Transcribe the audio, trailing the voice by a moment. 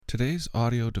Today's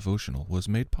audio devotional was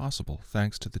made possible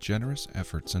thanks to the generous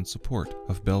efforts and support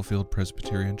of Bellefield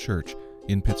Presbyterian Church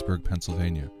in Pittsburgh,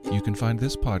 Pennsylvania. You can find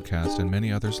this podcast and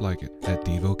many others like it at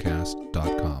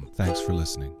Devocast.com. Thanks for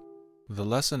listening. The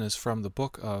lesson is from the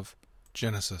book of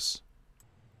Genesis,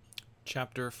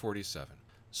 chapter 47.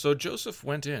 So Joseph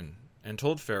went in and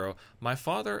told Pharaoh, "My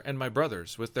father and my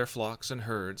brothers, with their flocks and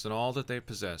herds and all that they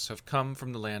possess, have come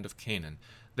from the land of Canaan.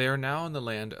 They are now in the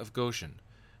land of Goshen."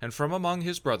 And from among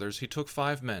his brothers he took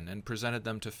 5 men and presented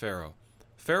them to Pharaoh.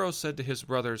 Pharaoh said to his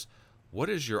brothers, "What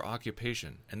is your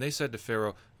occupation?" And they said to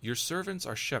Pharaoh, "Your servants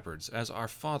are shepherds, as our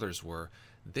fathers were."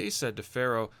 They said to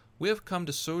Pharaoh, "We have come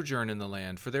to sojourn in the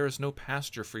land, for there is no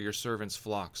pasture for your servants'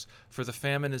 flocks, for the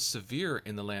famine is severe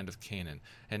in the land of Canaan.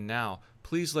 And now,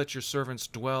 please let your servants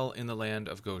dwell in the land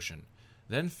of Goshen."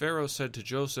 Then Pharaoh said to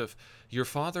Joseph, "Your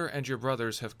father and your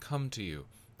brothers have come to you.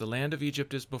 The land of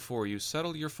Egypt is before you.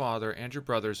 Settle your father and your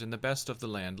brothers in the best of the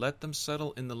land. Let them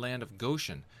settle in the land of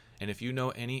Goshen. And if you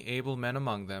know any able men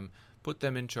among them, put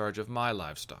them in charge of my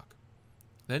livestock."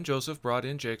 Then Joseph brought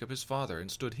in Jacob his father,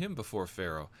 and stood him before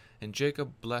Pharaoh. And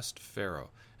Jacob blessed Pharaoh.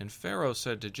 And Pharaoh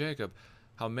said to Jacob,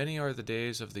 "How many are the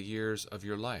days of the years of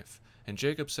your life?" And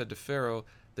Jacob said to Pharaoh,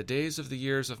 "The days of the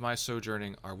years of my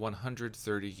sojourning are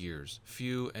 130 years.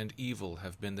 Few and evil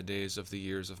have been the days of the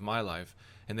years of my life,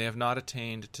 and they have not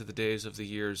attained to the days of the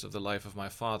years of the life of my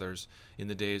fathers in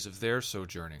the days of their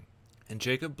sojourning." And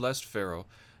Jacob blessed Pharaoh,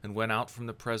 and went out from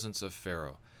the presence of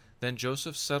Pharaoh. Then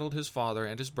Joseph settled his father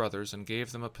and his brothers, and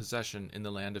gave them a possession in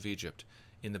the land of Egypt,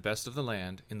 in the best of the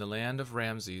land, in the land of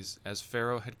Ramses, as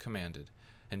Pharaoh had commanded.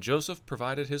 And Joseph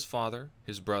provided his father,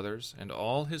 his brothers, and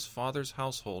all his father's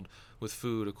household with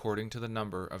food according to the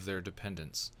number of their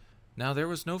dependents. Now there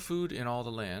was no food in all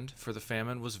the land, for the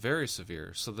famine was very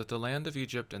severe, so that the land of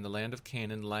Egypt and the land of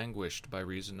Canaan languished by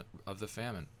reason of the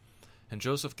famine. And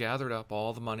Joseph gathered up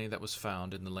all the money that was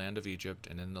found in the land of Egypt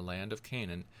and in the land of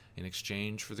Canaan in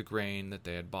exchange for the grain that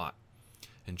they had bought.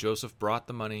 And Joseph brought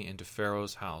the money into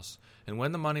Pharaoh's house. And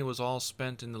when the money was all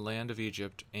spent in the land of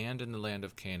Egypt and in the land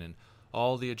of Canaan,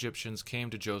 all the Egyptians came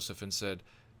to Joseph and said,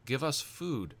 "Give us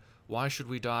food. Why should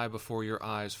we die before your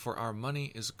eyes? For our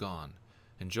money is gone."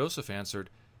 And Joseph answered,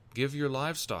 "Give your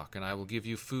livestock, and I will give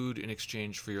you food in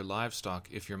exchange for your livestock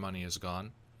if your money is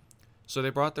gone." So they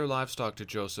brought their livestock to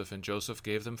Joseph, and Joseph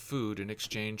gave them food in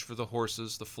exchange for the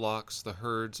horses, the flocks, the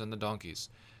herds, and the donkeys.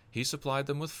 He supplied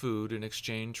them with food in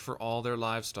exchange for all their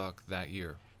livestock that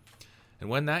year. And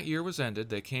when that year was ended,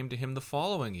 they came to him the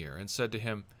following year, and said to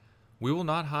him, "We will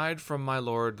not hide from my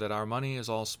lord that our money is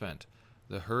all spent.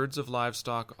 The herds of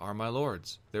livestock are my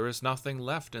lord's. There is nothing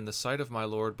left in the sight of my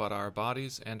lord but our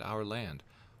bodies and our land.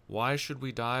 Why should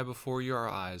we die before your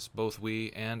eyes, both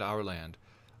we and our land?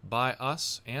 Buy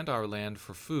us and our land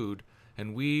for food,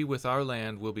 and we with our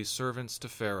land will be servants to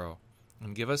Pharaoh.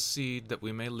 And give us seed that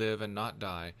we may live and not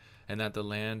die, and that the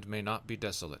land may not be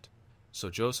desolate."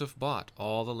 So Joseph bought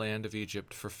all the land of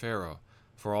Egypt for Pharaoh,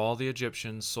 for all the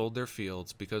Egyptians sold their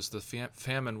fields, because the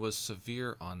famine was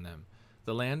severe on them.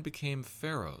 The land became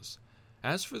Pharaoh's.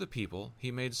 As for the people,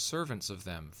 he made servants of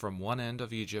them from one end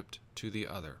of Egypt to the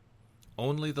other.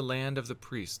 Only the land of the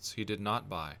priests he did not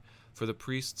buy, for the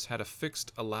priests had a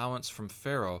fixed allowance from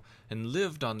Pharaoh, and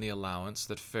lived on the allowance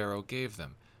that Pharaoh gave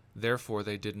them. Therefore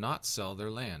they did not sell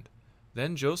their land.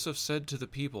 Then Joseph said to the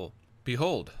people,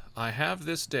 "Behold, I have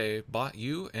this day bought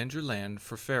you and your land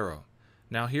for Pharaoh.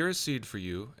 Now here is seed for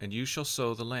you, and you shall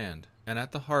sow the land. And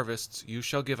at the harvests you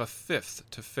shall give 1/5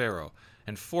 to Pharaoh,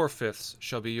 and 4/5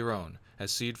 shall be your own,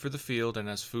 as seed for the field, and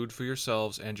as food for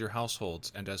yourselves and your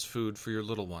households, and as food for your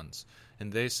little ones."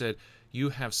 And they said, "You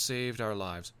have saved our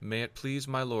lives. May it please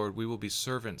my lord, we will be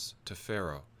servants to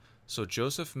Pharaoh." So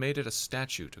Joseph made it a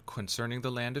statute concerning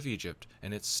the land of Egypt,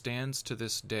 and it stands to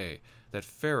this day, that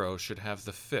Pharaoh should have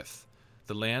the 5th.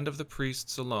 The land of the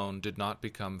priests alone did not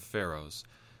become Pharaoh's.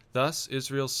 Thus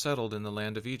Israel settled in the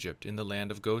land of Egypt, in the land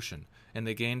of Goshen, and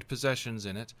they gained possessions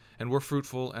in it, and were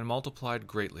fruitful, and multiplied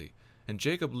greatly. And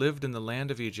Jacob lived in the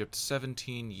land of Egypt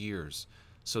 17 years.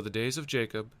 So the days of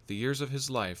Jacob, the years of his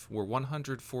life, were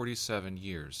 147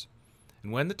 years.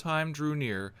 And when the time drew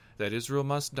near that Israel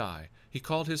must die, he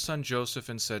called his son Joseph,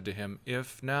 and said to him,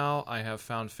 "If now I have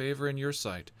found favor in your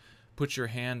sight, put your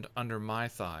hand under my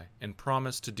thigh, and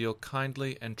promise to deal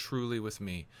kindly and truly with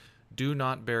me. Do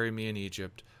not bury me in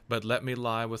Egypt, but let me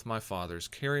lie with my fathers.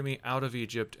 Carry me out of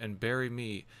Egypt, and bury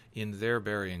me in their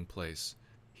burying place."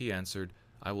 He answered,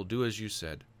 "I will do as you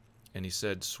said." And he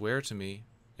said, "Swear to me."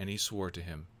 And he swore to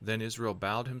him. Then Israel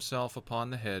bowed himself upon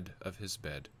the head of his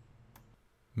bed.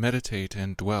 Meditate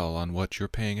and dwell on what you're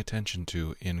paying attention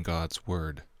to in God's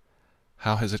Word.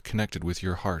 How has it connected with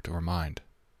your heart or mind?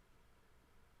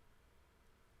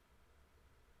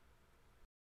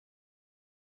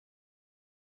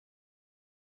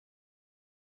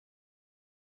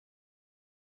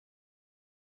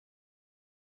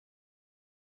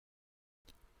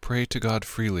 Pray to God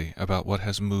freely about what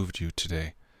has moved you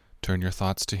today. Turn your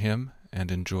thoughts to Him and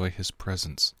enjoy His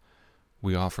presence.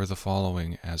 We offer the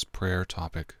following as prayer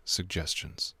topic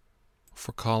suggestions.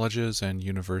 For colleges and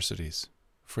universities.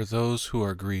 For those who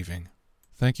are grieving.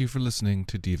 Thank you for listening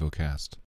to Devocast.